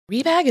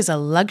Rebag is a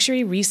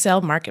luxury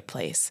resale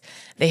marketplace.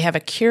 They have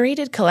a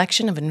curated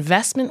collection of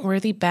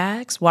investment-worthy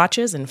bags,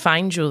 watches, and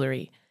fine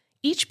jewelry.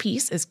 Each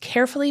piece is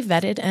carefully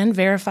vetted and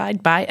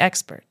verified by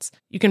experts.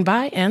 You can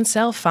buy and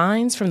sell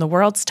finds from the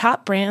world's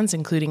top brands,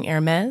 including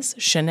Hermes,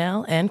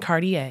 Chanel, and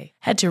Cartier.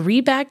 Head to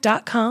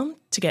Rebag.com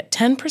to get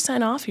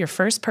 10% off your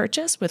first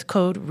purchase with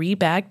code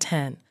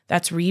REBAG10.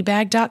 That's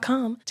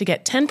Rebag.com to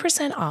get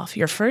 10% off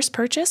your first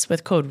purchase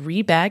with code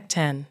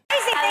REBAG10.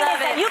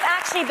 You've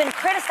actually been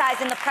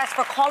criticized in the press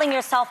for calling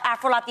yourself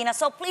Afro-Latina,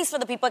 so please, for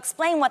the people,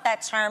 explain what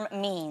that term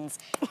means.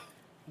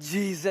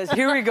 Jesus,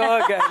 here we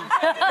go again.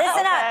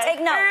 Listen up, take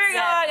notes. Here we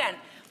go again.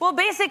 Well,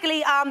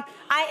 basically, I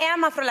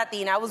am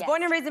Afro-Latina. I was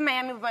born and raised in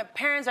Miami, but my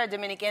parents are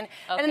Dominican.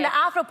 And then the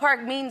Afro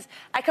part means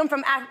I come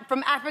from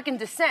African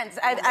descent.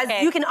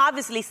 As you can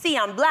obviously see,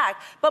 I'm black.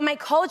 But my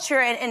culture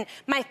and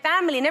my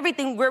family and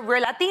everything, we're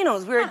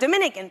Latinos. We're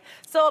Dominican.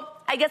 So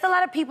I guess a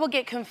lot of people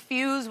get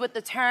confused with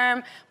the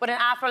term, what an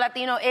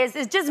Afro-Latino is.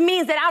 It just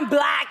means that I'm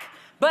black,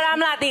 but I'm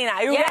Latina.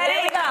 You ready?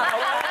 There you go.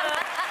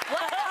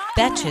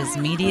 Betches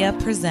Media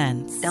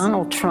presents.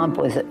 Donald Trump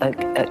was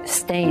a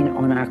stain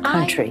on our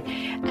country.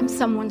 I'm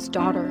someone's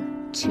daughter,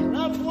 too.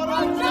 That's what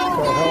I do.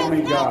 So help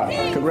me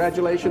God.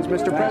 Congratulations,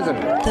 Mr.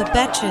 President. The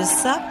Betches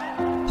Sup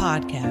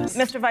Podcast.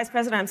 Mr. Vice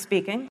President, I'm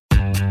speaking.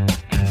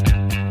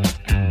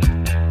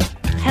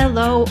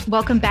 Hello,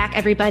 welcome back,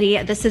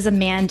 everybody. This is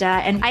Amanda,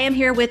 and I am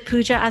here with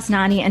Pooja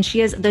Asnani, and she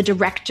is the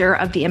director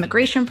of the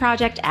Immigration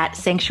Project at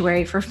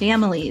Sanctuary for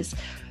Families.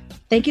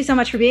 Thank you so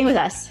much for being with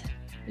us.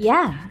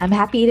 Yeah, I'm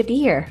happy to be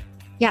here.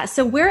 Yeah,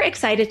 so we're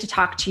excited to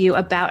talk to you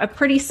about a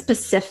pretty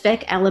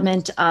specific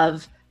element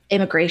of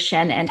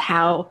immigration and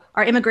how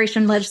our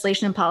immigration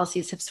legislation and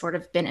policies have sort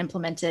of been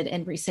implemented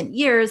in recent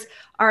years.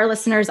 Our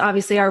listeners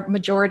obviously are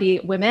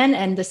majority women,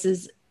 and this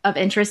is of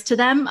interest to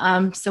them.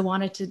 So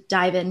wanted to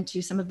dive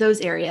into some of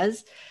those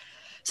areas.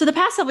 So the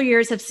past several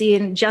years have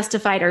seen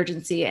justified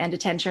urgency and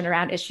attention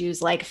around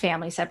issues like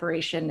family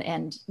separation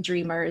and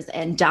Dreamers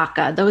and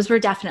DACA. Those were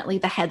definitely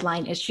the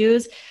headline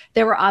issues.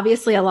 There were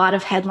obviously a lot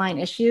of headline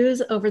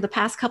issues over the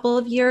past couple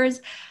of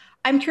years.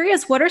 I'm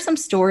curious, what are some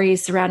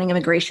stories surrounding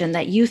immigration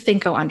that you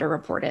think go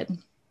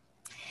underreported?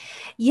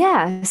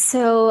 Yeah.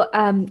 So,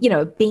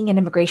 being an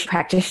immigration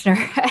practitioner,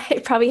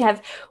 I probably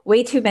have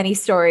way too many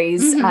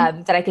stories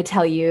that I could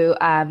tell you,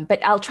 but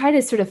I'll try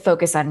to sort of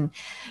focus on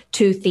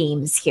two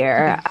themes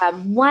here.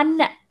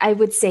 One, I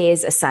would say,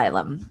 is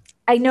asylum.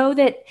 I know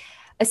that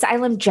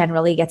asylum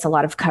generally gets a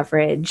lot of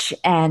coverage,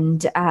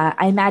 and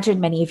I imagine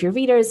many of your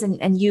readers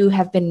and you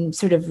have been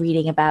sort of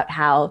reading about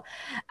how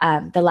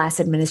the last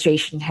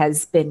administration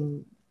has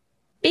been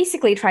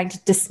basically trying to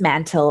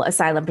dismantle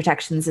asylum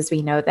protections as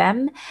we know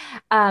them.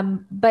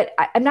 But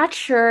I'm not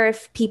sure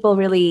if people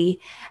really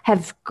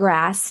have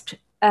grasped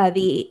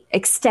the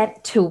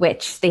extent to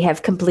which they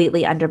have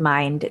completely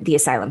undermined the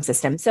asylum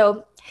system.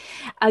 So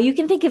you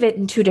can think of it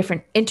in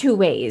two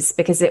ways,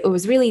 because it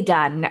was really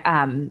done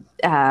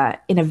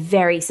in a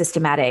very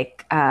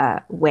systematic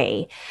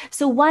way.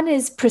 So one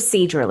is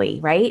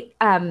procedurally, right?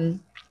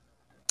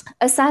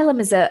 Asylum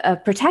is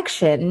a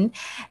protection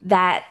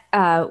that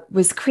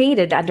was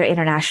created under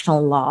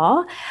international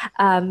law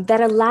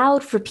that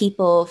allowed for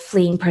people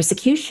fleeing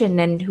persecution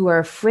and who are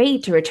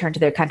afraid to return to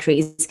their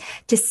countries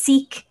to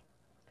seek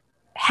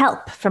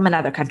help from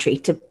another country,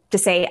 to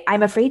say,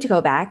 I'm afraid to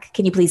go back.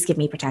 Can you please give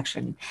me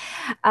protection?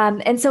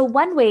 And so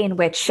one way in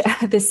which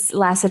this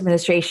last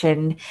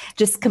administration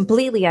just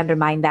completely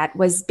undermined that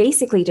was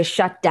basically to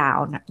shut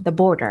down the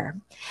border.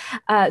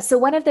 So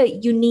one of the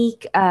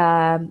unique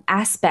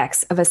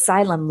aspects of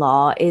asylum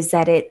law is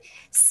that it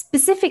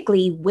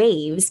specifically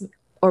waives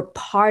or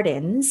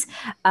pardons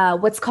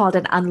what's called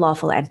an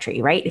unlawful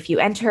entry, right? If you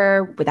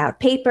enter without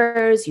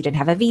papers, you didn't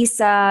have a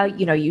visa,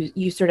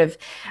 you sort of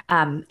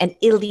an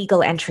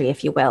illegal entry,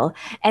 if you will.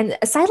 And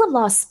asylum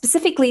law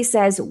specifically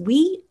says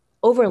we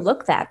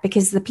overlook that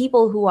because the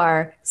people who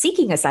are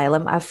seeking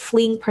asylum are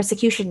fleeing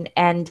persecution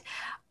and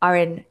are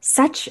in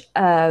such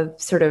a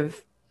sort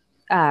of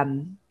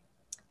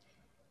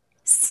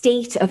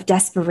state of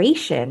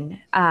desperation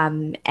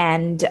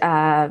and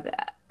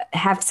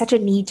have such a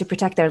need to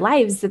protect their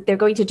lives that they're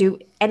going to do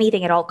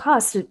anything at all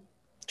costs to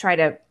try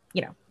to,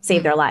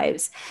 save their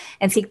lives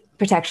and seek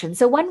protection.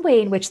 So one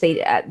way in which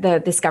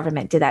this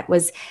government did that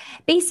was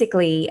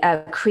basically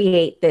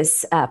create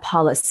this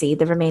policy,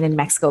 the Remain in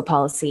Mexico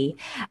policy,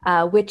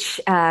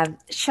 which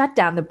shut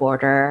down the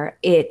border.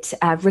 It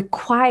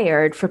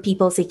required for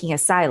people seeking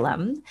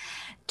asylum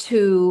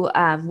to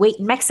wait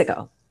in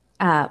Mexico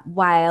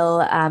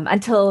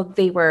until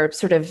they were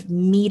sort of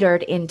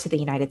metered into the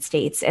United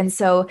States. And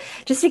so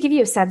just to give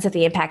you a sense of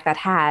the impact that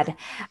had,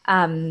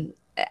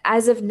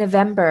 as of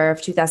November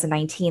of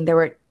 2019, there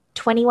were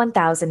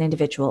 21,000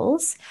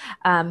 individuals,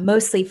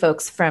 mostly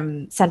folks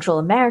from Central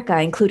America,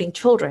 including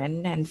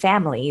children and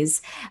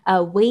families,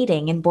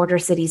 waiting in border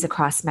cities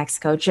across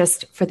Mexico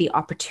just for the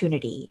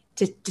opportunity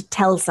to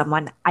tell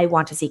someone, I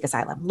want to seek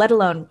asylum, let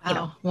alone,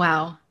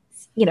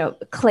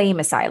 claim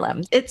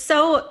asylum. It's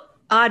so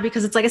odd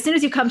because it's like, as soon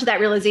as you come to that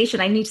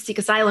realization, I need to seek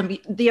asylum,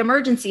 the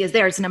emergency is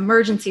there. It's an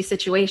emergency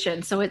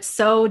situation. So it's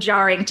so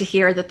jarring to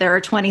hear that there are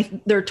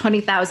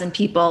 20,000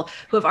 people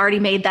who have already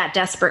made that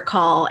desperate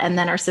call and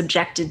then are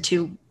subjected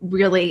to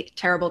really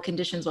terrible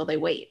conditions while they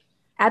wait.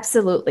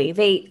 Absolutely.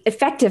 They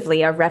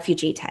effectively are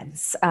refugee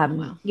tents,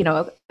 in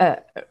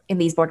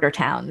these border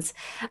towns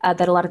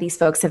that a lot of these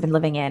folks have been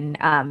living in,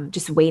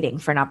 just waiting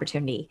for an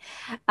opportunity.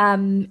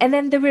 And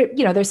then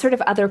there's sort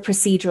of other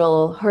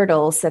procedural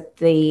hurdles that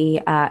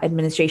the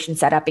administration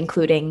set up,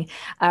 including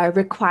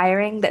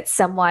requiring that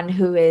someone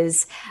who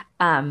is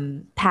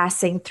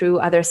passing through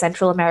other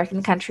Central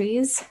American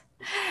countries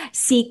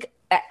seek.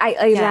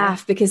 I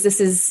laugh because this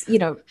is,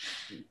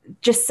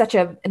 just such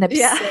an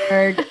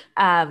absurd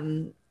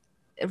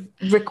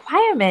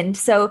requirement.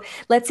 So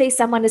let's say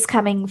someone is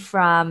coming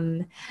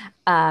from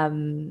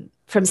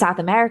South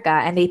America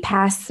and they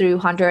pass through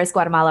Honduras,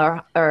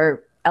 Guatemala,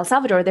 or El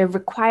Salvador. They're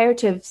required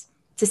to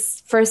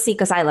first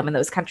seek asylum in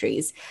those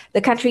countries, the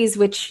countries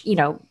which,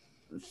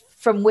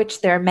 from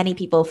which there are many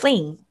people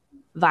fleeing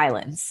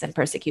violence and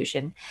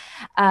persecution.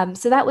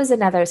 So that was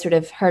another sort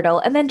of hurdle.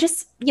 And then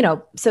just,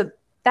 so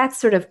that's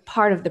sort of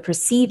part of the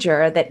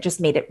procedure that just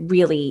made it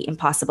really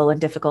impossible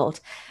and difficult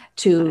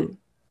to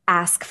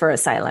ask for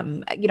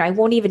asylum. I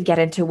won't even get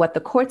into what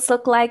the courts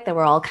look like. There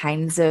were all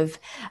kinds of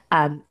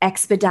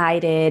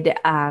expedited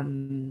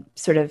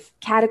sort of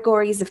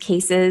categories of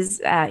cases,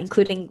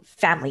 including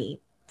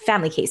family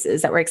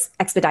cases that were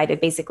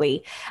expedited.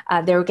 Basically,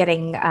 they were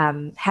getting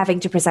having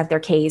to present their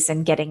case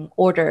and getting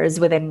orders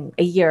within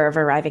a year of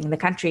arriving in the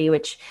country,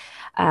 which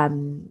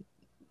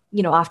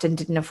often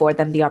didn't afford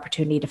them the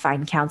opportunity to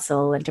find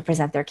counsel and to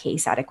present their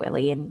case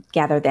adequately and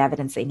gather the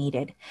evidence they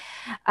needed.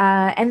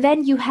 And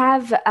then you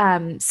have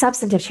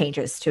substantive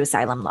changes to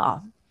asylum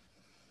law.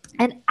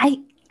 And I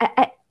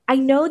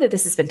know that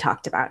this has been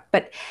talked about,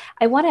 but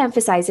I want to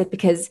emphasize it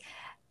because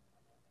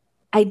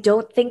I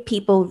don't think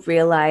people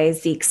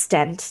realize the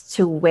extent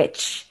to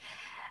which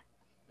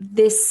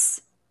this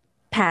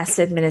past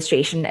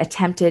administration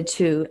attempted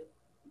to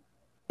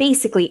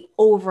basically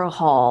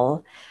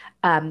overhaul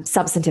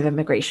substantive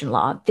immigration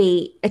law.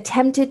 They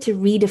attempted to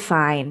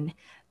redefine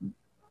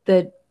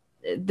the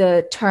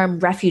term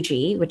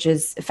refugee, which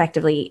is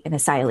effectively an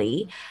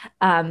asylee,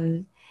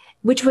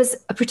 which was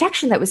a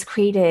protection that was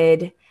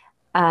created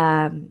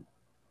and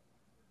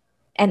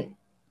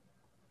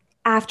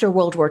after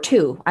World War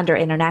II under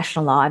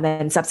international law, and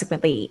then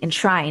subsequently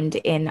enshrined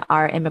in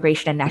our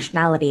Immigration and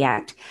Nationality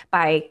Act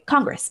by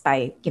Congress,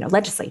 by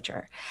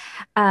legislature.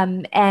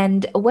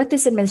 And what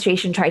this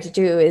administration tried to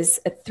do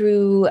is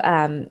through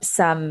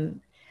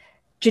some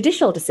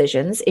judicial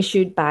decisions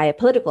issued by a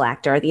political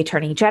actor, the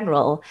Attorney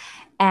General,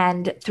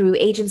 and through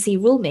agency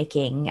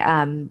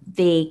rulemaking,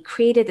 they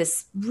created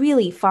this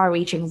really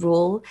far-reaching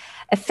rule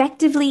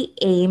effectively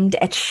aimed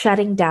at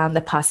shutting down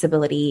the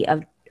possibility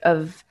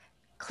of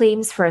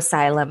claims for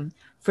asylum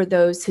for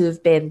those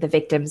who've been the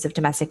victims of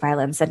domestic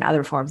violence and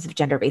other forms of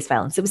gender-based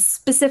violence. It was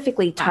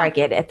specifically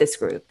targeted at this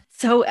group.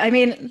 So, I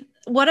mean,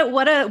 what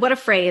a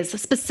phrase,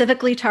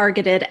 specifically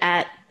targeted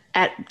at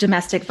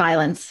domestic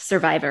violence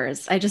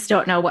survivors. I just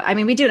don't know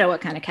we do know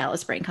what kind of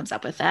callous brain comes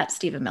up with that,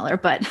 Stephen Miller,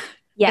 but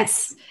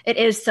yes, it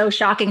is so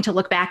shocking to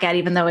look back at,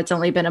 even though it's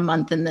only been a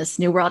month in this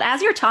new world.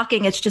 As you're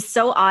talking, it's just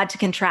so odd to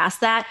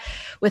contrast that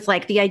with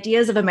like the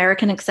ideas of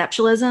American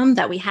exceptionalism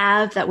that we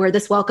have, that we're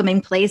this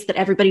welcoming place that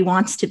everybody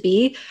wants to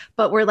be,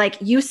 but we're like,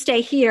 you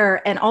stay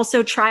here and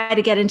also try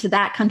to get into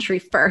that country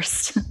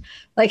first.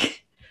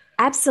 Like,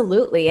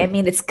 absolutely. I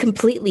mean, it's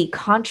completely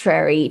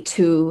contrary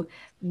to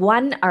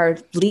our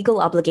legal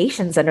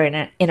obligations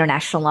under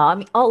international law. I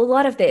mean, a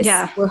lot of this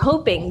we're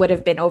hoping would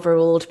have been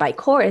overruled by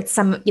courts.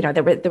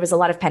 There was a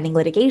lot of pending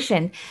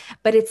litigation,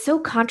 but it's so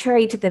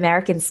contrary to the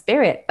American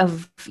spirit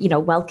of,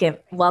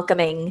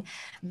 welcoming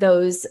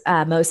those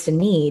most in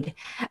need.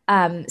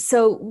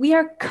 So we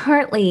are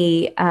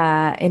currently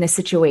in a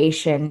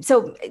situation.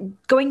 So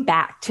going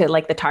back to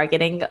like the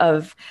targeting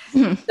of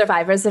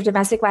survivors of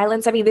domestic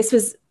violence, I mean, this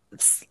was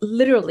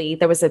literally,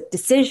 there was a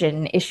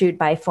decision issued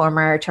by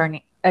former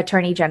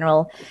Attorney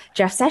General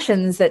Jeff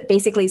Sessions that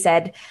basically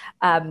said,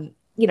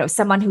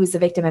 someone who is a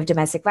victim of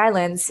domestic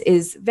violence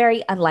is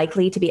very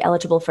unlikely to be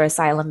eligible for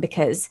asylum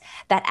because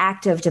that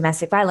act of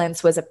domestic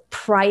violence was a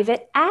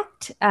private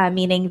act,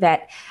 meaning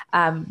that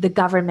the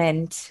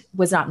government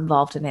was not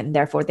involved in it, and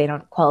therefore they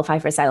don't qualify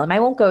for asylum. I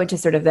won't go into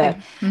sort of the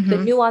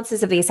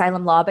nuances of the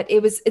asylum law, but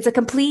it's a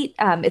complete,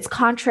 it's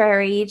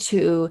contrary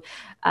to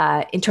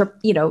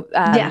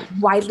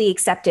widely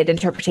accepted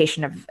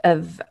interpretation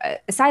of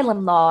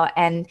asylum law,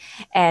 and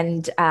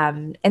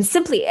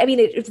simply, I mean,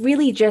 it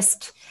really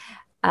just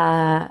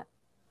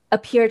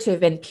appear to have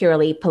been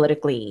purely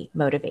politically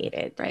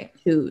motivated, right,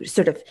 to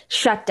sort of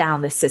shut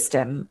down the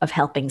system of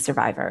helping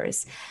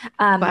survivors.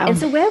 And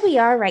so where we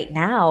are right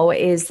now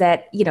is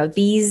that,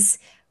 these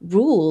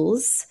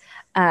rules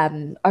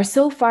are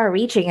so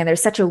far-reaching, and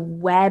there's such a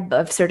web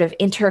of sort of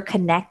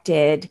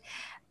interconnected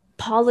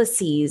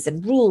policies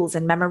and rules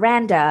and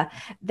memoranda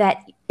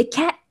that it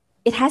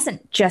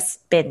hasn't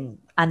just been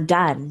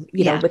undone,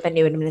 you know, with a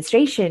new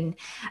administration.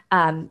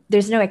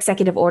 There's no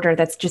executive order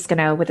that's just going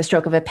to, with a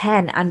stroke of a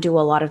pen, undo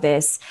a lot of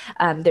this.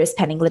 There's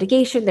pending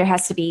litigation. There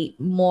has to be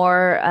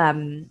more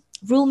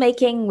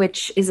rulemaking,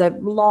 which is a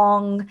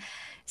long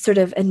sort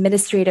of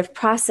administrative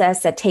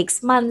process that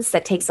takes months,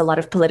 that takes a lot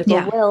of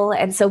political will.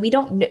 And so we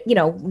don't,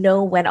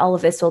 know when all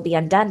of this will be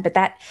undone. But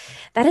that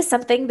is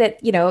something that,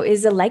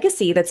 is a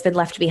legacy that's been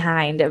left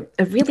behind, a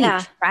really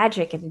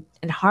tragic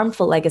and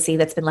harmful legacy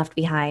that's been left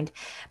behind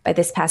by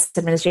this past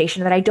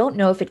administration that I don't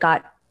know if it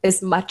got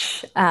as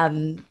much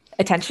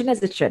attention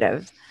as it should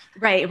have.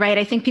 Right.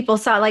 I think people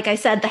saw, like I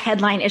said, the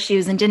headline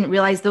issues and didn't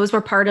realize those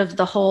were part of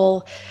the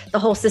whole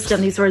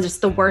system. These were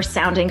just the worst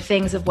sounding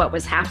things of what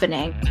was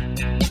happening.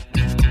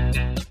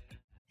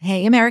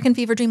 Hey, American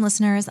Fever Dream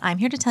listeners, I'm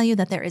here to tell you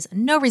that there is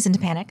no reason to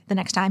panic the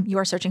next time you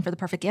are searching for the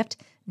perfect gift.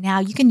 Now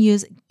you can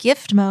use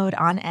gift mode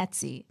on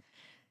Etsy.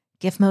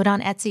 Gift mode on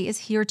Etsy is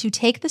here to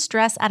take the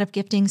stress out of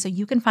gifting so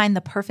you can find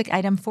the perfect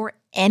item for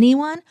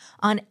anyone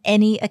on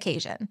any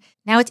occasion.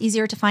 Now it's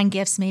easier to find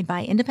gifts made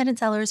by independent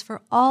sellers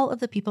for all of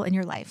the people in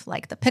your life,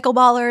 like the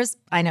pickleballers,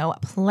 I know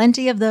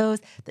plenty of those,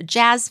 the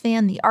jazz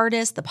fan, the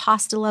artist, the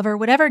pasta lover,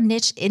 whatever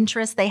niche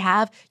interest they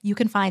have, you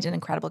can find an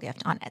incredible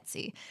gift on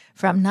Etsy.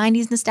 From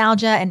 90s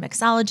nostalgia and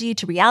mixology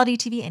to reality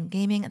TV and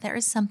gaming, there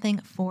is something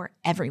for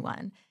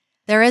everyone.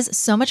 There is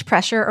so much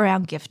pressure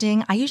around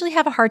gifting. I usually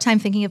have a hard time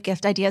thinking of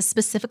gift ideas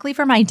specifically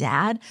for my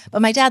dad,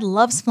 but my dad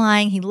loves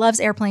flying, he loves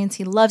airplanes,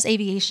 he loves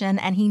aviation,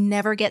 and he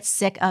never gets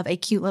sick of a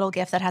cute little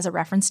gift that has a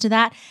reference to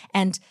that.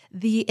 And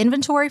the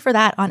inventory for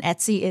that on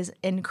Etsy is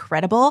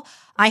incredible.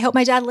 I hope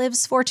my dad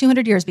lives for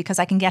 200 years because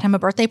I can get him a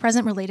birthday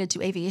present related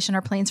to aviation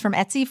or planes from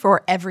Etsy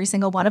for every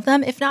single one of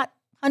them, if not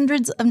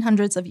hundreds and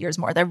hundreds of years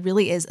more. There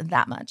really is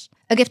that much.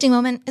 A gifting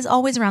moment is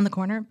always around the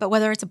corner, but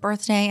whether it's a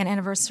birthday, an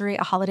anniversary,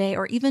 a holiday,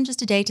 or even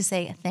just a day to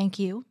say thank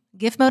you,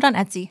 Gift Mode on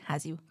Etsy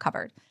has you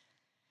covered.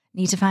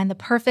 Need to find the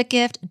perfect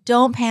gift?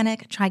 Don't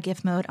panic. Try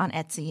Gift Mode on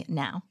Etsy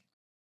now.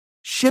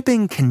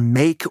 Shipping can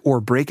make or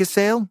break a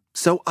sale,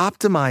 so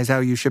optimize how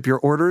you ship your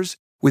orders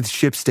with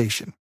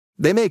ShipStation.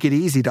 They make it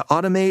easy to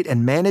automate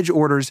and manage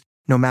orders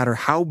no matter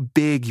how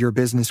big your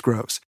business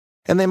grows.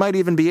 And they might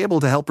even be able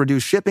to help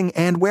reduce shipping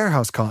and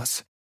warehouse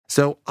costs.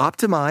 So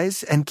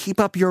optimize and keep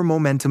up your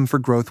momentum for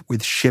growth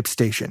with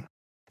ShipStation.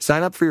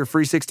 Sign up for your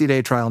free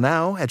 60-day trial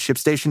now at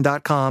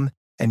ShipStation.com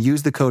and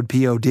use the code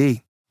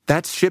POD.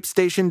 That's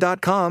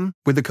ShipStation.com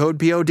with the code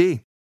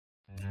POD.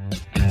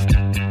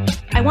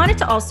 I wanted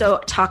to also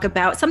talk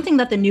about something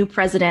that the new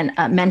president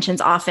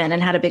mentions often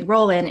and had a big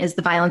role in is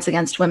the Violence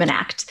Against Women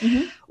Act.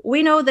 Mm-hmm.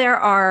 We know there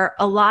are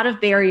a lot of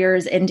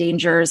barriers and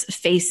dangers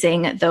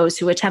facing those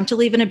who attempt to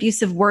leave an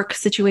abusive work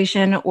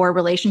situation or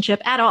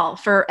relationship at all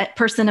for a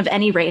person of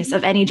any race,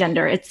 of any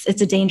gender. It's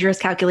a dangerous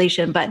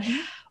calculation, but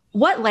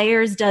what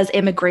layers does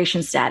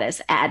immigration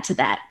status add to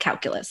that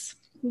calculus?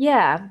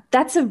 Yeah,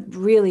 that's a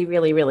really,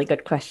 really, really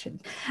good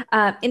question.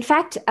 In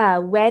fact,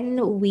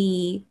 when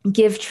we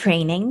give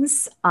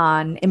trainings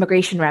on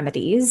immigration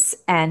remedies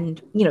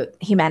and,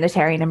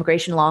 humanitarian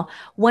immigration law,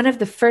 one of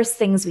the first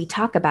things we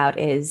talk about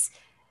is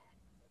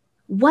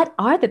what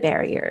are the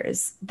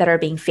barriers that are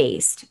being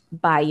faced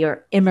by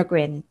your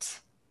immigrant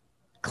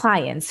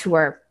clients who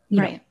are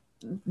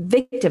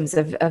victims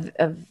of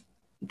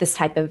this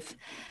type of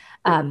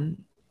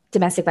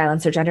domestic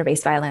violence or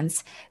gender-based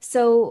violence.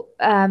 So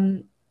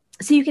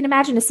you can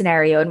imagine a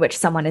scenario in which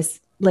someone is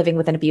living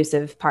with an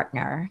abusive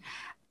partner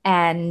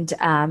and,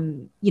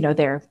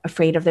 they're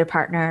afraid of their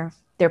partner.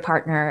 Their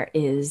partner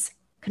is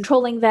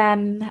controlling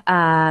them.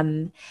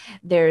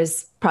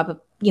 There's probably,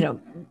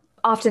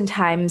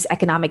 oftentimes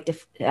economic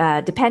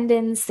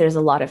dependence. There's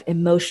a lot of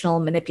emotional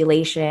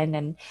manipulation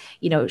and,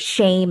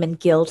 shame and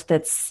guilt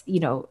that's,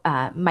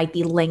 might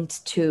be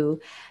linked to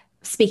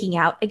speaking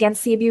out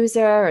against the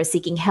abuser or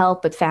seeking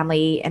help with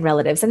family and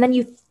relatives. And then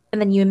you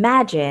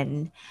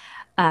imagine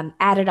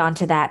added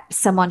onto that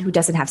someone who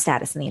doesn't have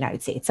status in the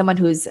United States, someone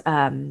who's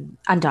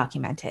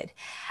undocumented.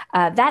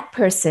 That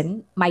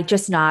person might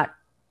just not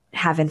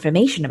have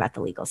information about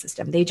the legal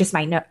system. They just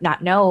might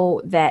not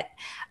know that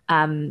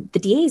the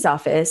DA's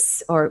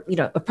office or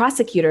a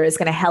prosecutor is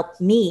going to help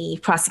me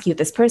prosecute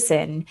this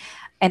person,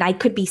 and I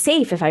could be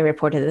safe if I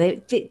reported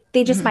it.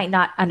 They just might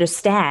not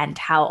understand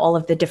how all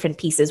of the different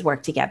pieces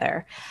work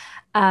together.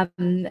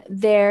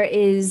 There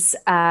is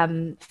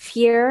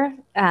fear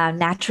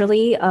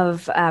naturally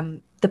of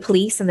the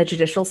police and the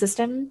judicial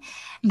system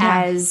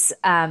as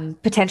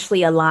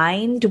potentially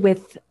aligned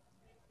with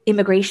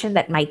immigration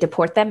that might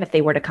deport them if they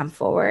were to come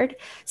forward.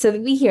 So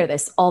we hear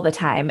this all the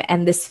time.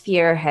 And this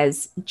fear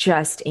has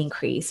just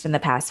increased in the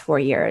past 4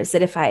 years,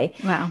 that if I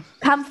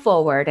come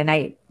forward and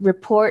I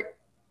report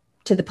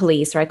to the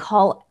police or I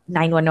call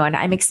 911,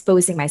 I'm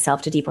exposing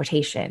myself to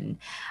deportation.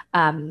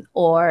 And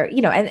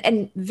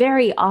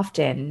very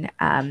often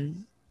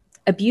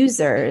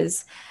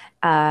abusers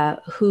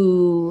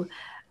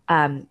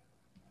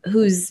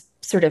whose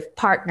sort of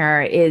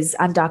partner is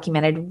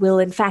undocumented will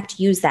in fact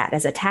use that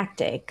as a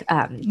tactic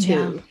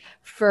to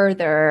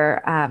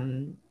further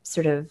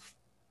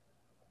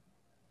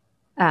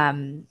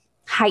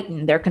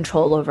heighten their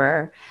control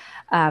over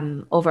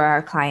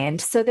our client.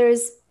 So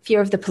there's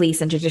fear of the police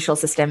and judicial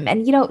system.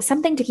 And,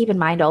 something to keep in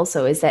mind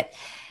also is that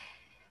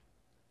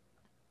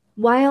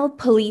while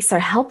police are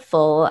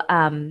helpful,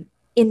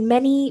 in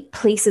many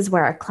places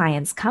where our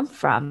clients come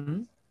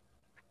from,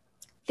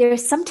 they're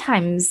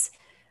sometimes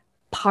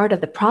part of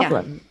the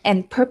problem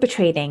and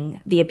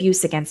perpetrating the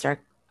abuse against our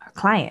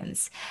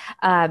clients.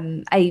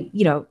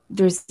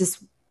 There's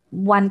this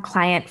one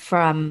client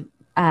from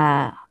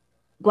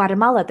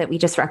Guatemala that we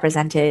just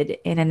represented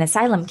in an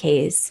asylum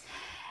case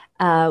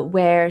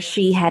where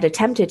she had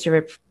attempted to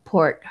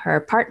report her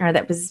partner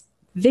that was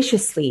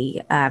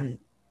viciously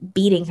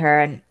beating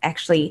her, and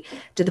actually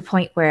to the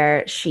point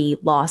where she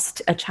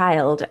lost a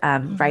child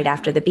right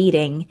after the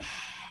beating.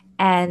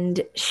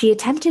 And she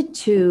attempted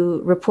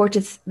to report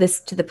this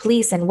to the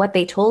police, and what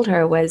they told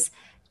her was,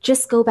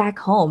 just go back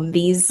home.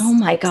 These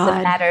types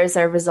of matters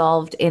are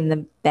resolved in the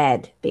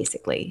bed,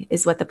 basically,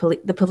 is what the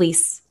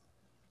police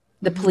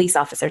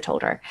officer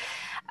told her.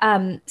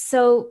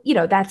 So,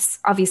 that's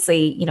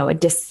obviously,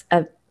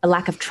 a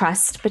lack of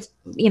trust, but,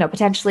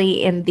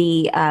 potentially in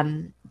the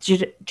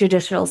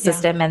judicial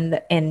system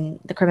and in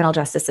the criminal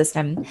justice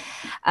system,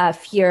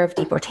 fear of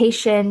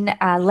deportation,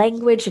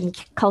 language and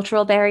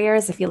cultural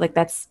barriers. I feel like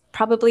that's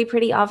probably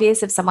pretty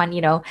obvious. If someone,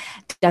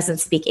 doesn't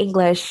speak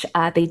English,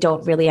 they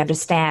don't really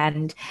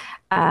understand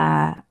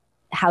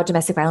how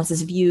domestic violence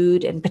is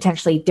viewed, and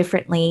potentially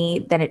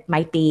differently than it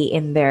might be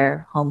in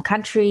their home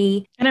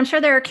country. And I'm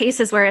sure there are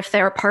cases where if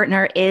their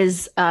partner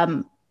is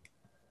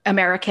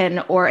American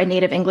or a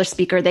native English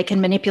speaker, they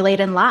can manipulate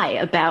and lie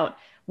about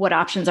what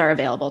options are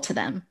available to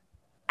them.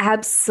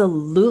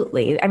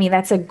 Absolutely. I mean,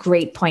 that's a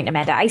great point,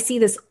 Amanda. I see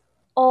this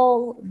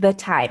all the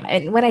time.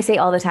 And when I say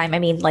all the time, I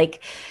mean,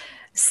 like,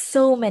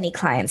 so many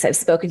clients I've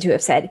spoken to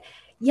have said,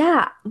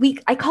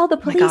 I called the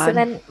police, and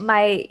then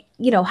my,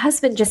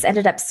 husband just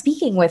ended up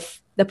speaking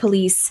with the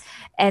police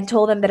and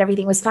told them that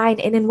everything was fine.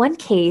 And in one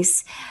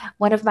case,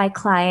 one of my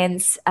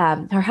clients,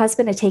 her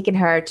husband had taken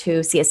her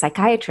to see a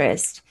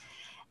psychiatrist,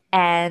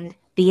 and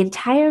the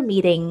entire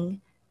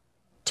meeting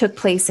took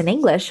place in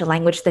English, a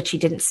language that she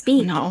didn't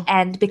speak. No.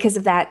 And because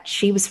of that,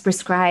 she was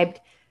prescribed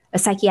a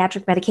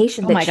psychiatric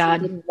medication that she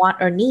didn't want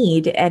or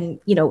need, and,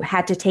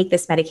 had to take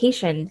this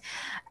medication.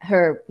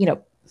 Her,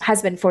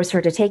 husband forced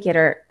her to take it,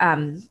 or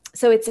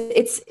so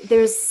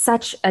there's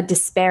such a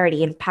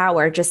disparity in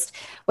power just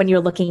when you're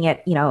looking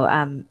at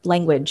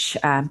language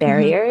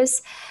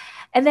barriers.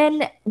 And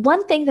then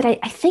one thing that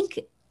I think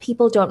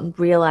people don't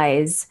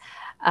realize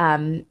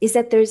is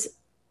that there's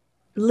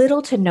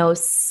little to no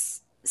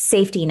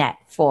safety net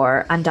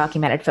for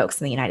undocumented folks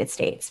in the United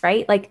States,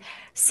 right? Like,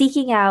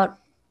 seeking out,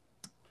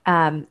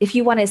 if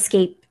you want to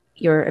escape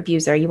your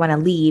abuser, you want to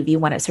leave, you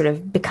want to sort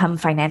of become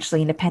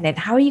financially independent,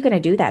 how are you going to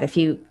do that if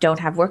you don't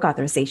have work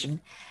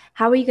authorization?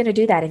 How are you going to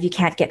do that if you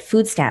can't get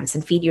food stamps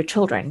and feed your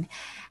children?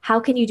 How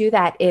can you do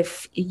that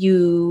if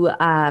you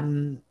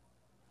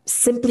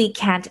simply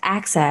can't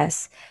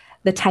access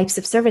the types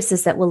of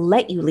services that will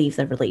let you leave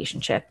the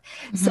relationship?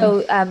 Mm-hmm.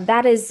 So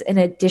that is an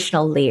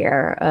additional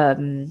layer,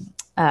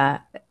 a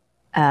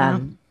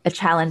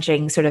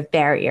challenging sort of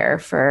barrier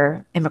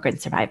for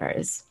immigrant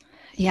survivors.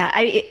 Yeah,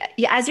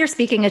 as you're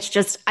speaking, it's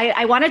just,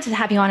 I wanted to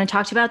have you on and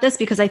talk to you about this,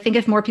 because I think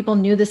if more people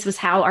knew this was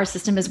how our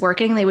system is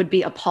working, they would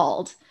be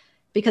appalled,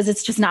 because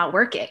it's just not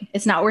working.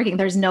 It's not working.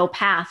 There's no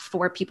path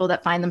for people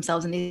that find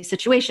themselves in these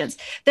situations.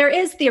 There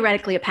is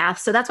theoretically a path.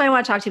 So that's why I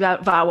want to talk to you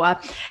about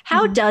VAWA.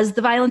 How does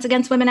the Violence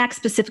Against Women Act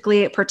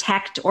specifically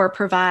protect or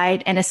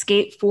provide an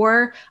escape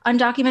for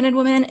undocumented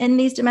women in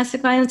these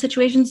domestic violence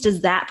situations?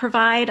 Does that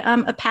provide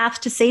a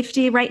path to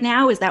safety right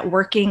now? Is that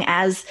working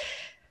as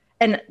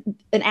an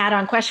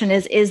add-on question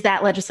is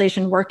that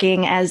legislation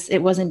working as it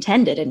was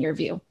intended in your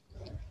view?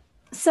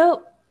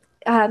 So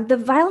the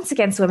Violence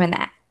Against Women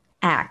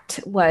Act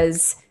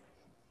was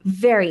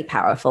very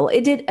powerful.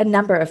 It did a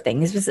number of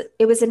things.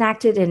 It was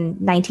enacted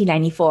in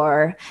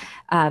 1994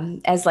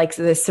 as like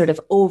this sort of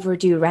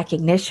overdue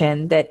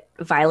recognition that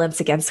violence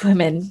against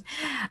women,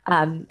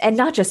 and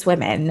not just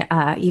women,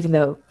 even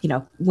though,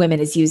 women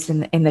is used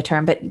in the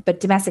term, but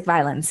domestic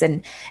violence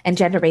and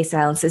gender-based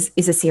violence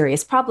is a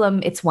serious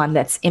problem. It's one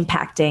that's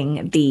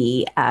impacting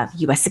the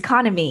U.S.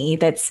 economy,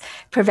 that's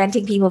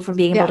preventing people from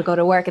being able to go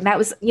to work. And that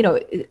was,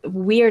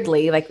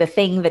 weirdly, like the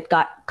thing that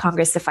got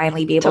Congress to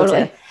finally be able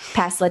to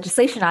pass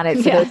legislation on it,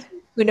 for those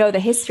who know the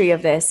history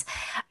of this.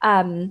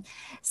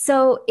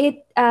 So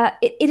it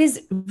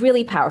is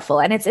really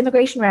powerful, and its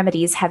immigration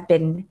remedies have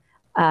been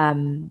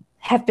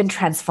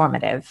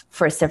transformative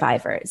for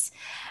survivors,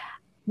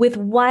 with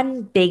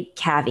one big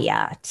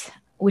caveat,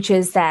 which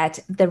is that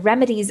the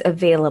remedies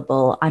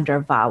available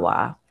under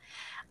VAWA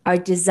are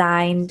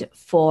designed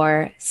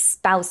for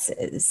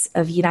spouses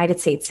of United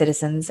States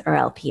citizens or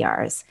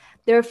LPRs.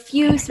 There are a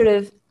few sort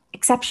of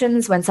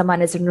exceptions when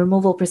someone is in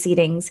removal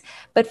proceedings,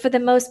 but for the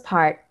most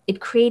part,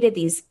 it created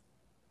these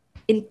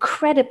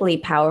incredibly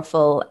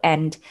powerful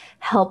and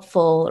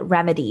helpful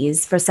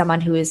remedies for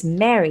someone who is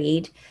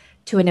married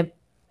to an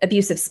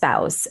abusive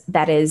spouse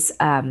that is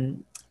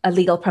a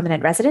legal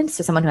permanent resident,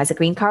 so someone who has a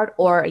green card,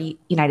 or a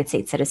United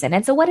States citizen.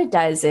 And so what it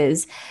does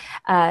is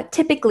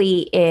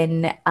typically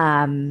in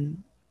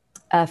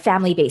a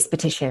family-based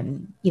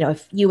petition,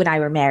 if you and I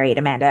were married,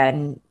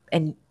 Amanda,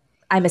 and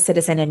I'm a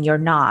citizen and you're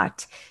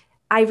not,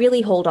 I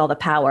really hold all the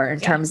power in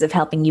terms of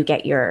helping you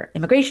get your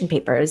immigration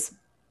papers.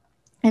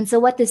 And so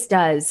what this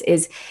does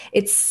is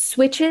it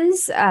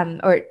switches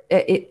or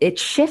it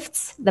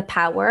shifts the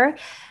power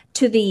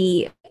to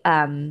the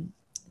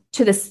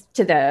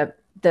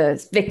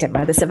victim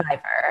or the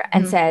survivor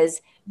and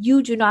says,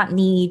 you do not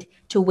need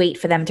to wait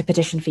for them to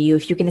petition for you.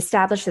 If you can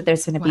establish that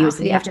there's been abuse,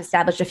 and you have to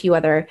establish a few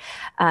other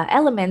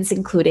elements,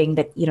 including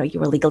that, you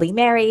were legally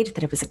married,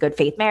 that it was a good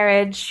faith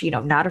marriage,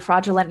 not a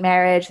fraudulent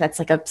marriage. That's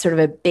like a sort of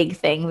a big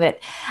thing that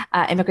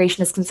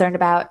immigration is concerned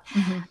about,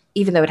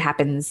 even though it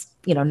happens,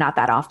 not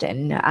that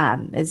often,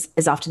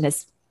 as often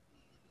as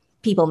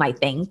people might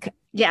think.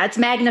 Yeah, it's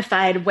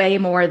magnified way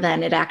more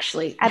than it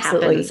actually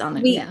happens on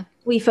the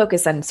We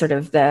focus on sort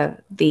of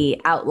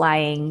the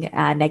outlying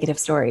negative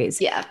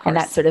stories. Yeah, of course. And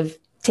that sort of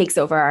takes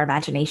over our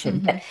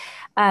imagination.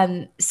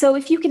 But, so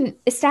if you can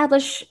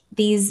establish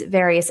these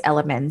various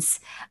elements,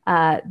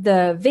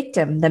 the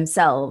victim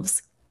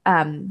themselves,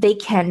 they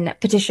can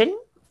petition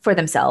for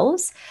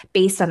themselves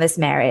based on this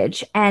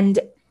marriage. And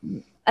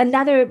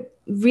another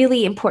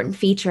really important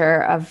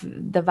feature of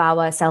the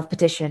VAWA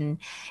self-petition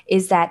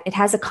is that it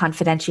has a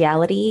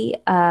confidentiality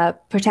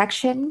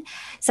protection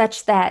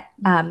such that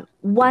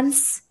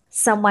once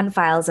someone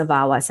files a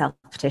VAWA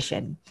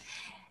self-petition,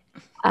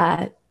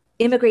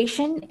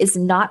 immigration is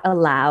not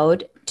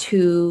allowed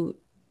to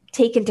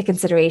take into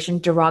consideration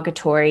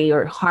derogatory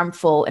or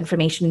harmful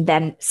information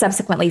then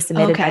subsequently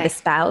submitted by the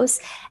spouse.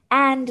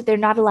 And they're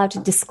not allowed to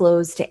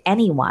disclose to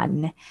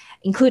anyone,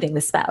 including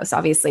the spouse,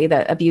 obviously,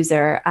 the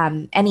abuser,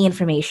 any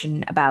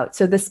information about.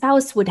 So the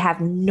spouse would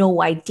have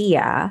no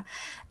idea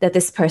that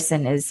this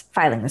person is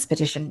filing this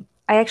petition.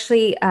 I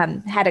actually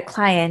had a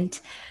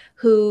client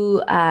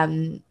who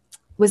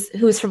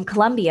was from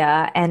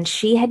Colombia, and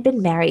she had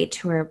been married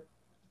to her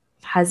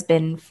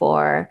husband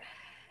for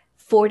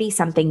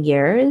 40-something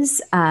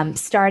years,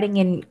 starting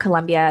in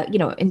Colombia,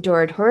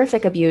 endured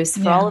horrific abuse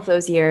for all of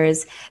those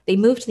years. They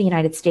moved to the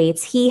United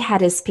States. He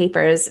had his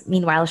papers.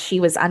 Meanwhile, she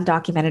was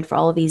undocumented for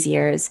all of these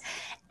years.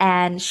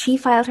 And she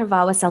filed her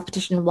VAWA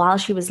self-petition while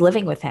she was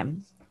living with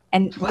him.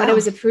 And when it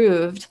was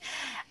approved,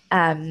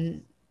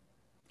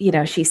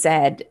 she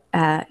said,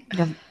 now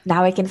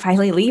I can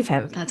finally leave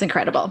him. That's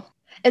incredible.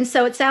 And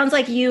so it sounds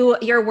like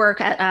your work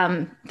at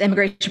the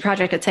Immigration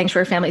Project at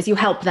Sanctuary Families, you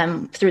help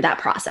them through that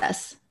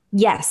process.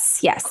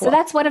 Yes. Cool. So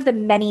that's one of the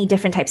many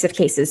different types of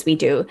cases we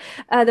do.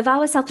 The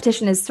VAWA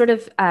self-petition is sort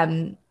of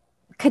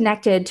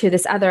connected to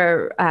this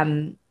other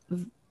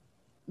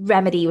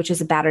remedy, which is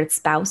a battered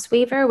spouse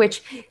waiver,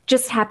 which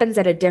just happens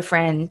at a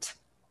different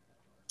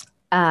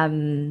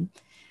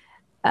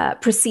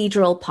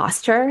procedural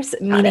posture,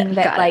 meaning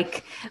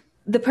that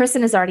the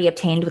person has already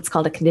obtained what's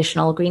called a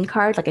conditional green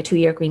card, like a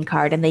 2-year green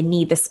card, and they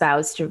need the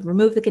spouse to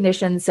remove the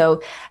conditions.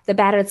 So the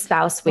battered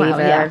spouse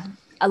waiver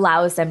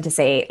allows them to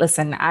say,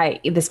 listen,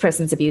 this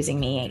person's abusing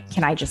me.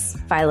 Can I just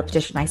file a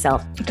petition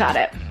myself? Got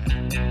it.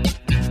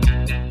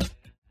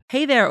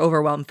 Hey there,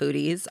 overwhelmed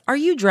foodies. Are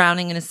you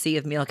drowning in a sea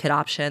of meal kit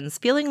options,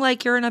 feeling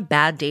like you're in a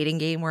bad dating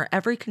game where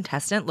every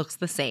contestant looks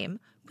the same,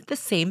 with the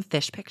same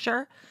fish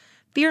picture?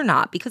 Fear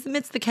not, because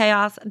amidst the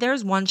chaos,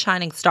 there's one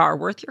shining star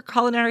worth your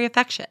culinary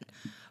affection.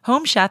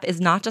 Home Chef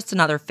is not just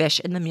another fish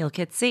in the meal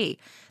kit sea.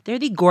 They're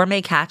the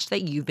gourmet catch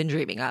that you've been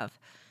dreaming of.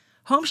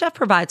 Home Chef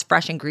provides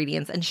fresh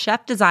ingredients and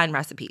chef-designed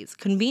recipes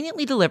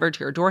conveniently delivered to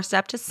your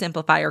doorstep to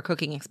simplify your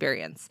cooking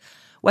experience.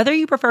 Whether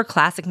you prefer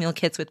classic meal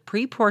kits with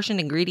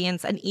pre-portioned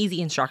ingredients and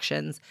easy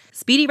instructions,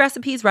 speedy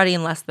recipes ready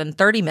in less than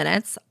 30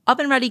 minutes,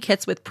 oven-ready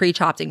kits with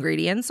pre-chopped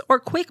ingredients, or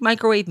quick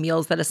microwave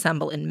meals that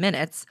assemble in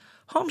minutes,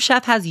 Home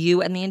Chef has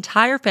you and the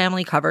entire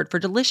family covered for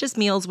delicious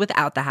meals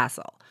without the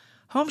hassle.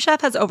 Home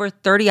Chef has over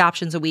 30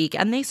 options a week,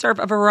 and they serve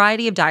a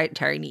variety of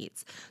dietary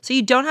needs, so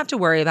you don't have to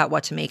worry about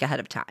what to make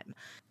ahead of time.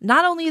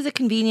 Not only is it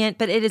convenient,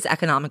 but it is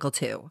economical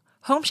too.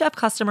 Home Chef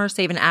customers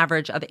save an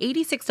average of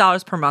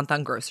 $86 per month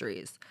on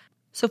groceries.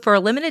 So for a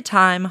limited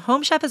time,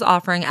 Home Chef is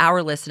offering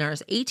our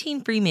listeners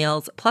 18 free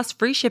meals plus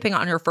free shipping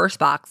on your first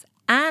box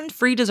and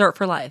free dessert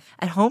for life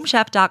at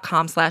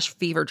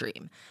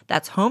homechef.com/feverdream.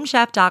 That's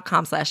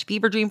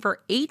homechef.com/feverdream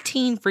for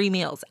 18 free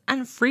meals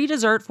and free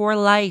dessert for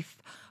life.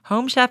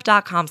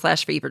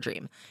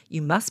 homechef.com/feverdream.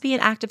 You must be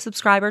an active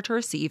subscriber to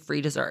receive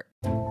free dessert.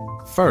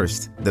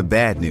 First, the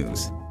bad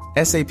news.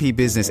 SAP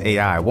Business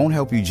AI won't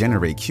help you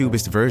generate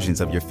cubist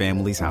versions of your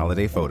family's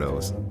holiday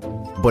photos.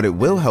 But it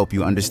will help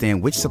you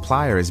understand which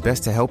supplier is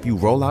best to help you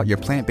roll out your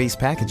plant-based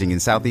packaging in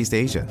Southeast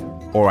Asia,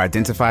 or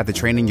identify the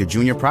training your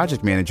junior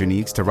project manager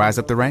needs to rise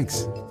up the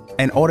ranks,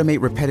 and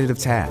automate repetitive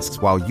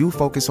tasks while you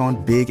focus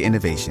on big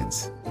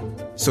innovations,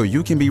 so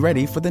you can be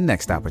ready for the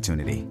next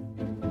opportunity.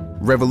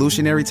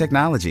 Revolutionary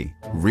technology,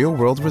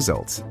 real-world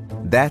results.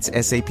 That's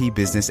SAP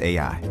Business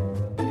AI.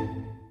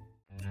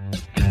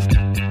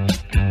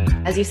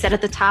 As you said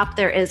at the top,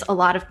 there is a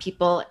lot of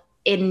people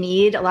in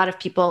need, a lot of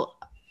people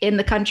in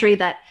the country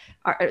that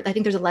I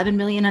think there's 11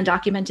 million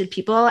undocumented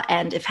people.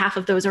 And if half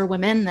of those are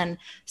women, then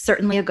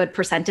certainly a good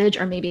percentage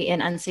are maybe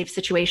in unsafe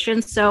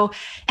situations. So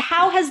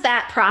how has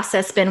that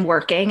process been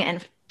working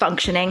and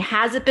functioning?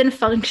 Has it been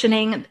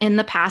functioning in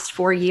the past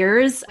 4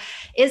 years?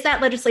 Is that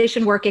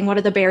legislation working? What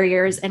are the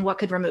barriers and what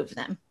could remove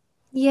them?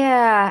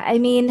 Yeah, I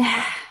mean,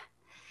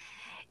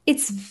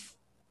 it's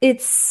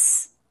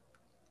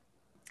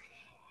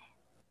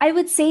I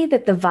would say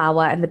that the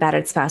VAWA and the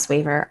battered spouse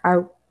waiver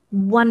are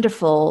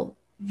wonderful,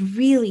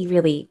 really,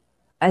 really,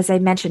 as I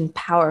mentioned,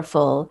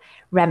 powerful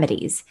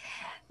remedies.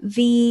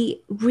 The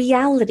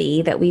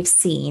reality that we've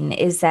seen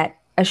is that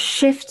a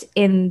shift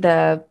in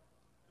the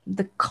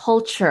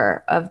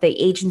culture of the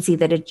agency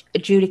that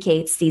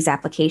adjudicates these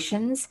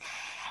applications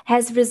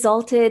has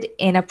resulted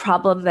in a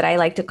problem that I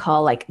like to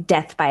call like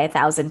death by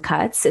 1,000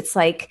 cuts. It's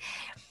like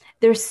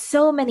there's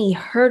so many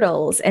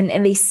hurdles and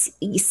they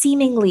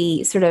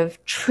seemingly sort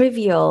of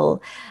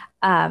trivial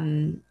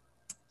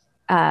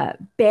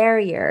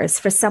barriers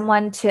for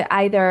someone to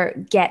either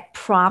get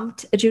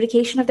prompt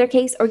adjudication of their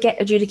case or get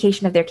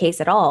adjudication of their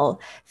case at all,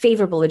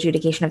 favorable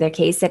adjudication of their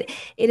case, that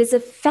it has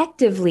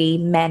effectively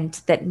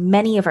meant that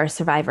many of our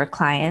survivor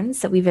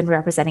clients that we've been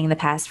representing in the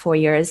past 4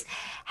 years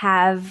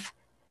have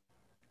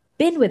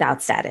been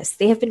without status.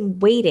 They have been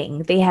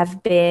waiting. They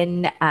have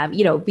been,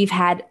 we've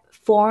had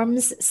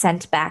forms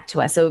sent back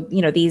to us. So,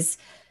 these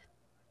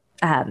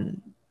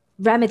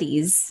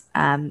remedies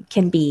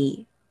can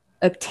be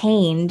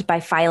obtained by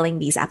filing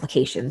these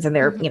applications, and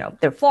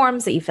they're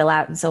forms that you fill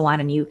out and so on,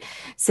 and you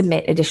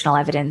submit additional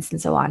evidence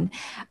and so on.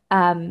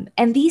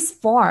 And these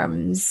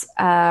forms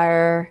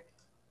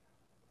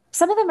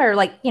some of them are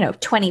like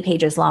 20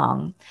 pages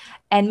long,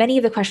 and many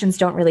of the questions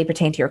don't really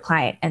pertain to your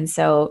client, and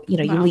so you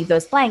leave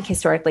those blank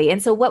historically.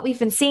 And so what we've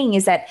been seeing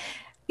is that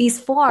these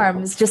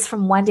forms, just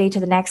from one day to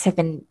the next, have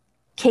been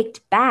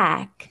kicked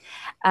back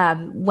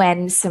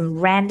when some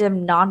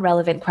random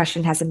non-relevant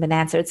question hasn't been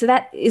answered. So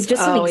that is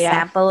just an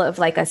example of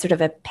like a sort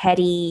of a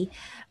petty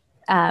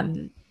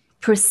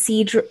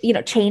procedure,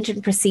 change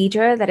in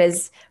procedure that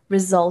has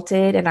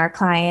resulted in our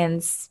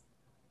clients,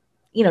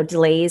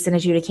 delays in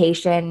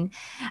adjudication.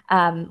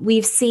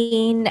 We've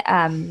seen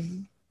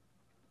an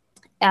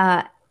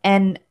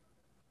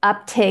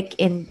uptick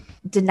in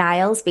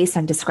denials based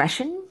on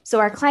discretion. So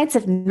our clients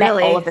have met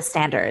all of the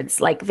standards.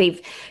 Like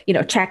they've,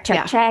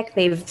 check.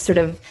 They've sort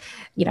of,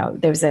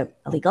 there's a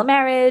legal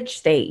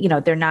marriage.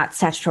 They're not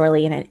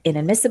statutorily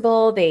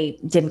inadmissible. They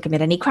didn't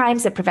commit any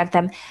crimes that prevent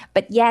them.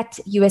 But yet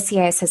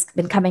USCIS has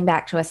been coming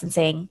back to us and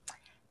saying,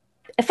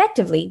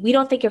 effectively, we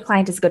don't think your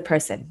client is a good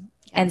person.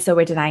 And so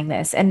we're denying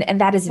this.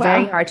 And that is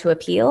very hard to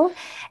appeal.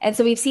 And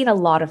so we've seen a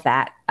lot of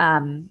that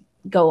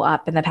go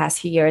up in the past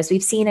few years.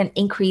 We've seen an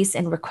increase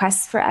in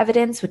requests for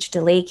evidence, which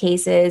delay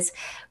cases,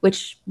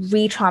 which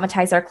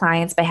re-traumatize our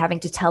clients by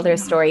having to tell their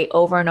story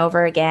over and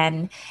over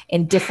again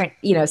in different,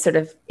 sort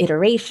of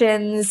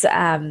iterations.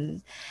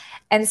 And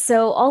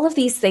so all of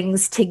these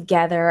things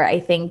together, I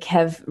think,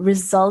 have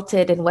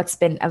resulted in what's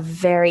been a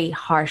very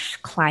harsh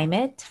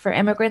climate for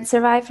immigrant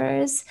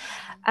survivors.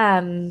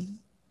 And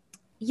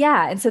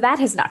so that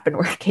has not been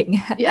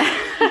working.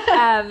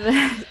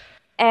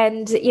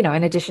 And, in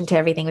addition to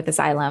everything with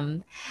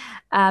asylum.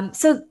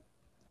 So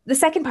the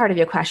second part of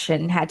your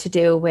question had to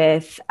do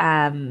with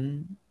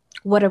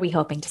what are we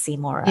hoping to see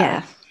more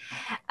of?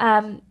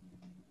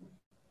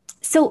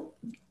 So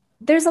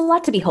there's a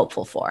lot to be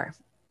hopeful for.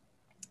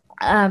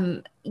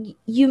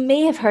 You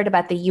may have heard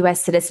about the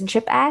U.S.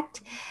 Citizenship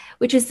Act,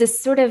 which is this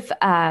sort of,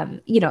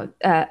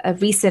 a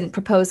recent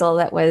proposal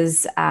that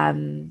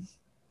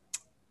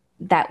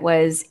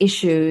was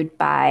issued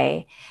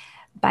by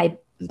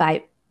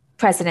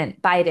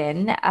President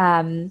Biden,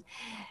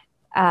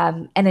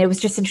 and it was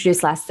just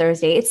introduced last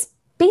Thursday. It's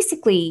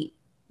basically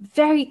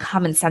very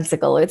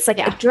commonsensical. It's like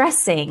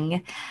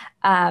addressing,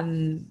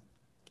 long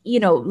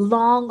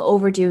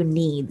overdue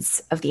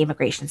needs of the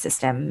immigration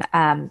system.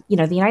 The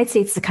United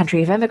States is a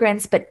country of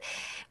immigrants, but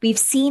we've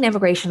seen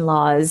immigration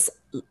laws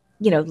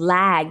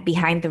lag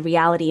behind the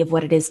reality of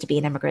what it is to be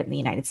an immigrant in the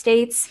United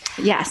States.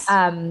 Yes.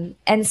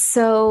 And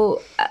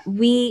so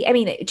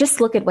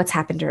just look at what's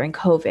happened during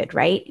COVID,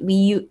 right?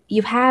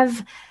 You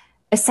have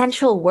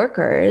essential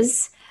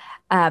workers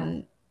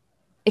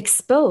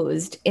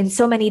exposed in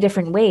so many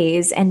different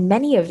ways. And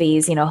many of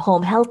these,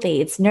 home health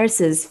aides,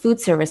 nurses,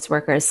 food service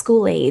workers,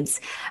 school aides,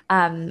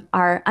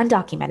 are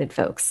undocumented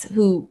folks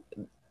who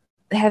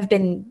have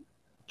been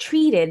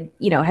treated,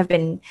 have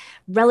been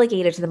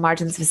relegated to the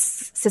margins of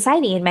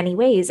society in many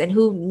ways, and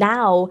who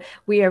now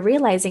we are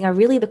realizing are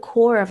really the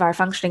core of our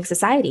functioning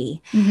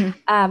society.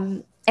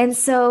 And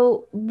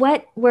so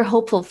what we're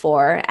hopeful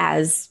for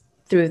as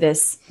through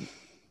this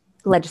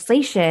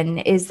legislation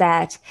is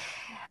that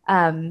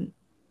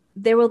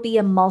there will be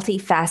a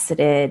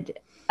multifaceted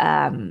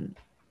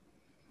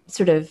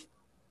sort of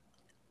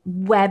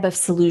web of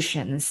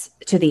solutions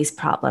to these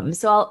problems.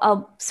 So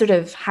I'll sort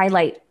of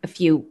highlight a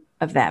few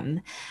of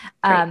them.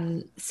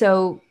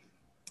 So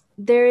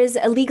there is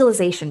a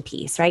legalization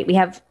piece, right? We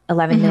have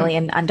 11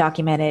 million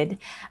undocumented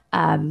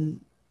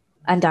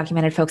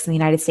undocumented folks in the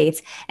United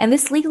States. And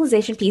this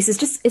legalization piece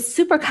is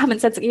super common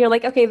sense. You're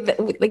like, okay,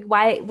 like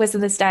why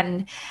wasn't this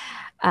done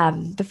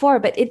before?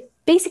 But it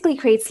basically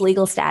creates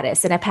legal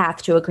status and a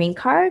path to a green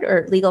card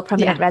or legal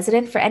permanent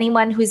resident for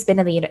anyone who's been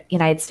in the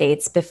United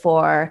States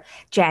before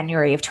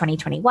January of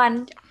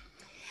 2021.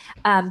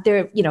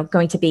 There are,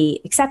 going to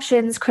be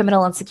exceptions,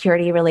 criminal and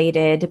security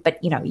related,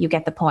 but, you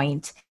get the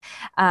point.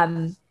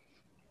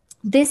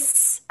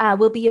 This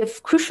will be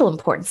of crucial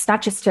importance,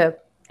 not just to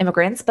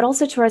immigrants, but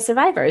also to our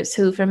survivors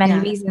who, for many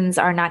reasons,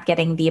 are not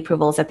getting the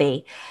approvals that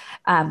they,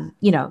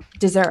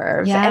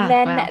 deserve. And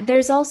then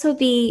there's also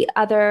the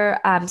other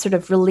sort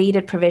of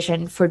related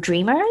provision for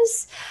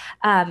dreamers.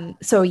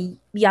 So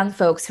young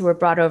folks who were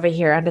brought over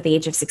here under the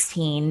age of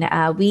 16,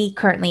 we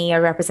currently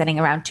are representing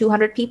around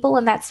 200 people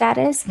in that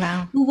status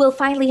who will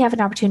finally have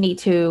an opportunity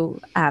to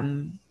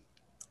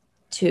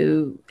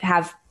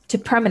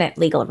permanent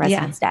legal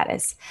resident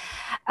status.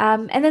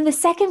 And then the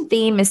second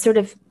theme is sort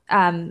of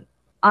on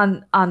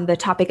the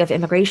topic of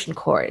immigration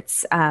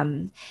courts,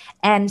 and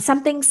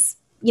something's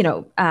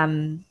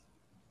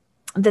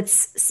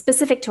that's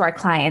specific to our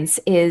clients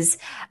is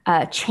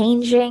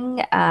changing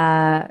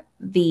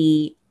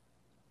the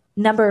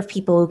number of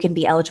people who can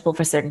be eligible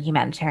for certain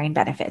humanitarian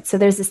benefits. So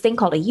there's this thing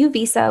called a U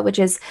visa, which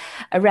is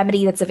a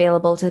remedy that's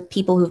available to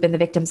people who've been the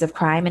victims of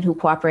crime and who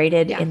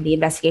cooperated in the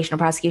investigation or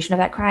prosecution of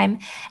that crime.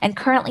 And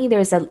currently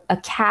there's a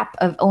cap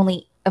of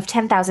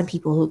 10,000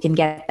 people who can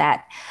get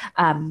that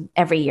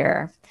every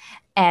year.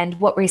 And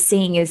what we're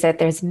seeing is that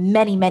there's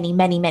many,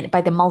 by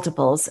the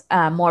multiples,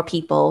 more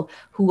people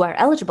who are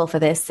eligible for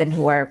this than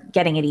who are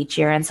getting it each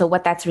year. And so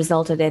what that's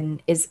resulted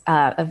in is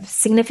a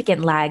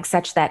significant lag,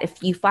 such that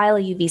if you file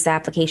a U visa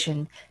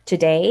application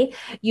today,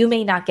 you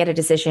may not get a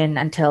decision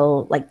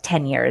until like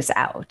 10 years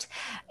out,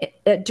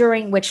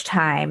 during which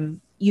time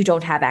you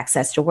don't have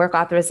access to work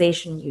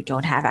authorization, you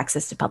don't have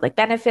access to public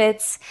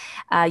benefits,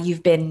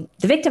 you've been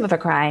the victim of a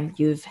crime,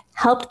 you've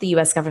helped the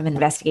US government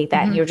investigate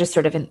that, and you're just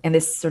sort of in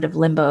this sort of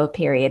limbo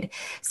period.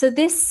 So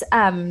this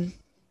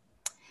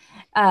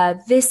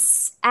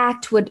this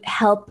act would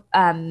help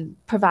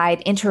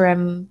provide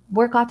interim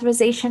work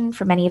authorization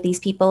for many of these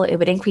people. It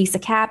would increase the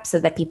cap so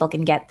that people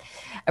can get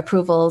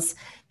approvals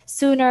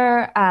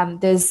sooner.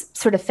 There's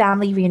sort of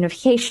family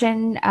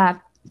reunification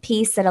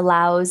piece that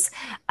allows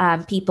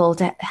people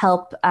to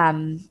help,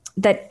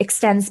 that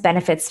extends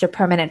benefits to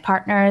permanent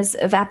partners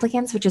of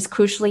applicants, which is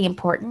crucially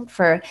important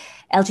for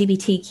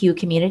LGBTQ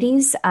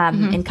communities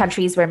in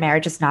countries where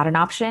marriage is not an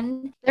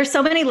option. There's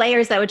so many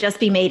layers that would just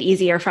be made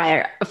easier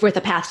with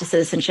a path to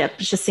citizenship.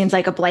 It just seems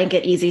like a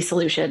blanket, easy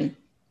solution.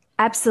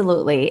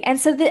 Absolutely. And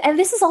so, and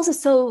this is also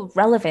so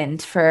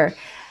relevant for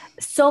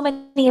so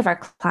many of our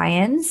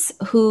clients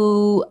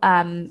who,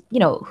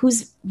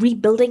 whose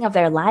rebuilding of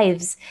their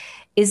lives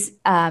is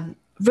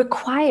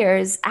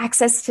requires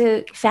access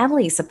to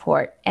family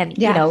support and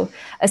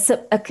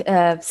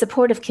a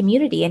supportive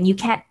community, and you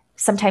can't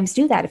sometimes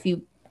do that if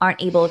you aren't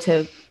able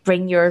to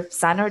bring your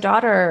son or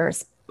daughter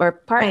or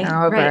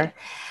partner over.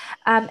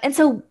 And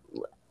so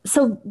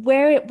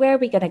where are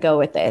we going to go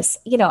with this?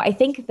 I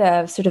think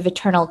the sort of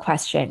eternal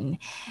question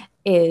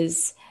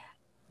is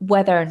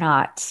whether or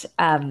not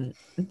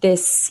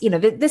this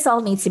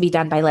all needs to be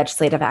done by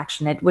legislative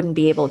action. It wouldn't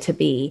be able to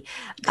be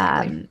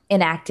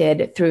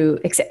enacted through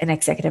an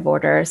executive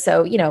order.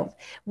 So,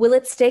 will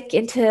it stick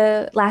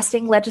into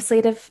lasting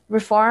legislative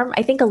reform?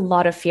 I think a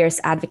lot of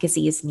fierce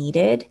advocacy is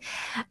needed.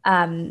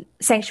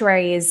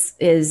 Sanctuary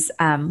is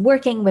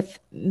working with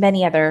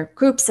many other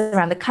groups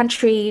around the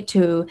country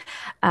to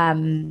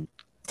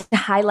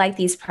highlight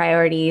these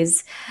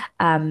priorities,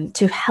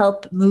 to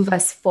help move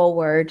us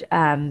forward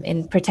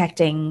in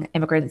protecting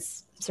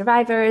immigrants,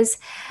 survivors.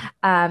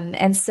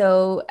 And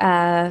so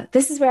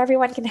this is where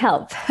everyone can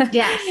help.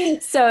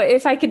 Yes. So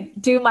if I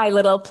could do my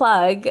little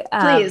plug.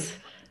 Please.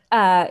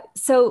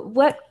 So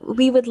what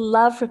we would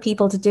love for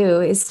people to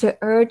do is to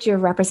urge your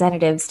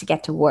representatives to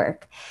get to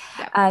work.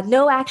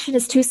 No action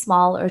is too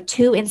small or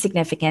too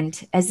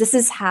insignificant, as this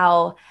is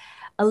how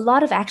a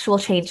lot of actual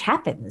change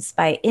happens,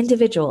 by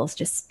individuals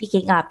just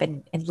speaking up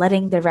and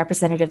letting their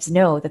representatives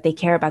know that they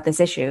care about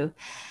this issue.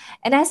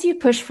 And as you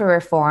push for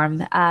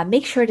reform,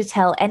 make sure to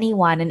tell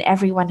anyone and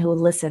everyone who will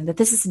listen that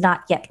this is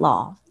not yet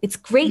law. It's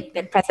great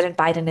that President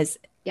Biden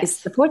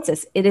supports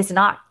this. It is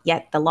not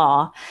yet the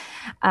law.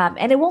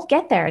 And it won't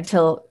get there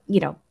until,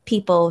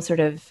 people sort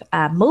of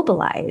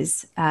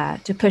mobilize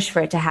to push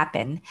for it to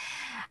happen.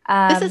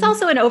 This is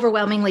also an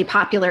overwhelmingly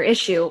popular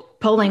issue,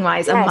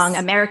 polling-wise, among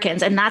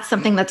Americans. And that's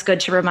something that's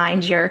good to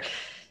remind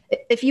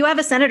if you have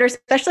a senator,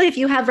 especially if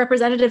you have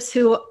representatives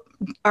who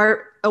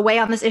are away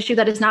on this issue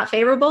that is not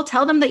favorable,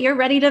 tell them that you're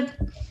ready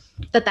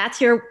that's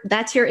your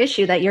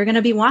issue that you're going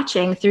to be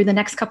watching through the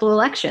next couple of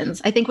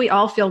elections. I think we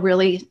all feel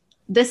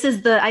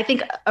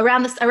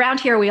around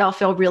here, we all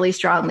feel really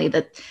strongly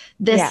that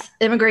this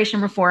immigration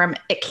reform,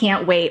 it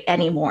can't wait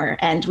anymore.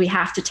 And we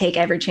have to take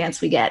every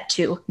chance we get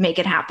to make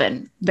it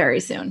happen very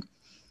soon.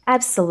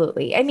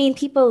 Absolutely. I mean,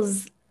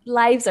 people's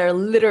lives are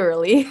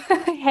literally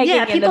hanging in the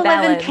balance. People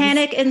live in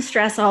panic and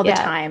stress all the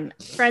time.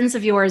 Friends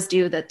of yours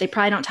do that they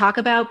probably don't talk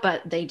about,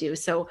 but they do.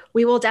 So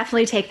we will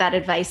definitely take that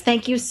advice.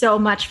 Thank you so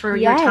much for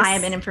your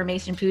time and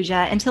information,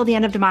 Pooja. Until the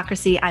end of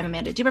democracy, I'm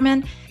Amanda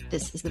Duberman.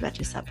 This is the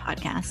Betches Sup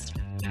Podcast.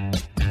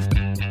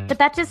 The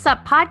Betches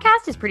Sup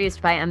Podcast is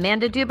produced by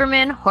Amanda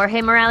Duberman,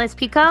 Jorge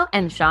Morales-Pico,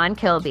 and Sean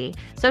Kilby.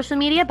 Social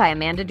media by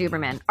Amanda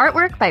Duberman.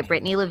 Artwork by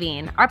Brittany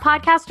Levine. Our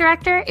podcast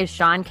director is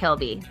Sean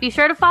Kilby. Be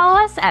sure to follow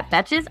us at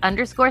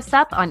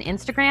Betches_Sup on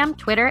Instagram,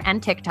 Twitter,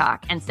 and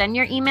TikTok. And send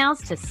your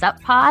emails to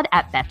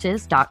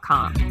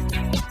suppod@betches.com.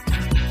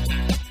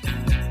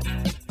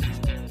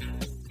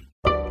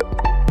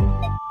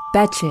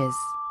 Betches.